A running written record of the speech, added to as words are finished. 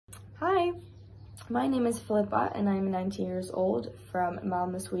Hi, my name is Filippa and I'm 19 years old from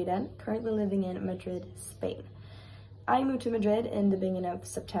Malmö, Sweden, currently living in Madrid, Spain. I moved to Madrid in the beginning of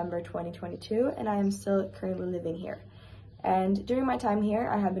September 2022 and I am still currently living here. And during my time here,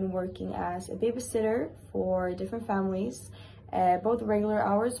 I have been working as a babysitter for different families, both regular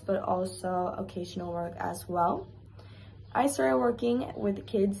hours but also occasional work as well. I started working with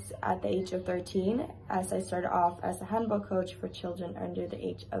kids at the age of 13 as I started off as a handball coach for children under the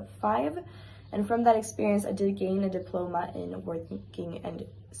age of 5. And from that experience, I did gain a diploma in working and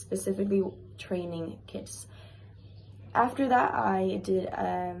specifically training kids. After that, I did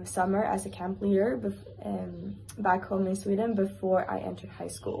summer as a camp leader back home in Sweden before I entered high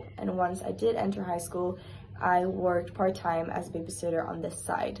school. And once I did enter high school, I worked part-time as a babysitter on this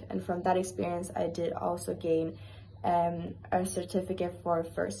side. And from that experience, I did also gain a certificate for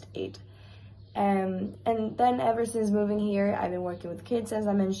first aid. And then ever since moving here, I've been working with kids, as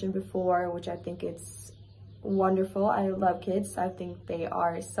I mentioned before, which I think it's wonderful. I love kids. I think they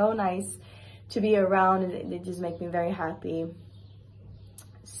are so nice to be around and they just make me very happy.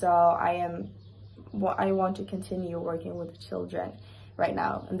 So I want to continue working with children right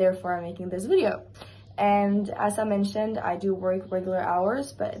now, and therefore I'm making this video. And as I mentioned, I do work regular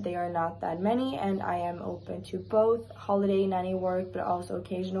hours, but they are not that many, and I am open to both holiday nanny work, but also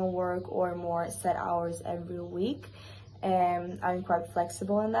occasional work or more set hours every week. I'm quite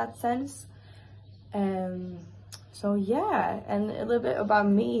flexible in that sense. So yeah, and a little bit about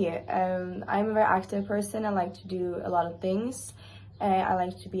me. I'm a very active person. I like to do a lot of things. I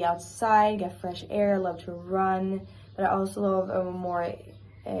like to be outside, get fresh air, I love to run, but I also love a more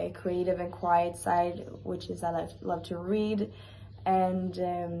creative and quiet side, which is I love to read and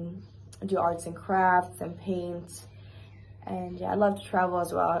do arts and crafts and paint. And yeah, I love to travel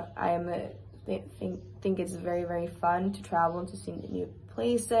as well. I think it's very, very fun to travel and to see new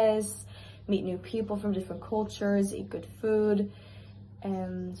places, meet new people from different cultures, eat good food.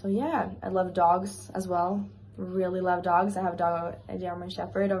 So yeah, I love dogs as well. Really love dogs. I have a German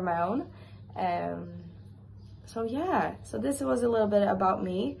Shepherd of my own. So yeah, so this was a little bit about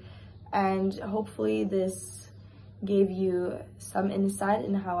me, and hopefully this gave you some insight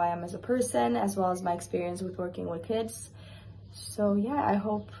in how I am as a person, as well as my experience with working with kids. So yeah,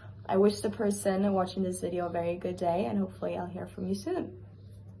 I wish the person watching this video a very good day, and hopefully I'll hear from you soon.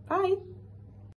 Bye!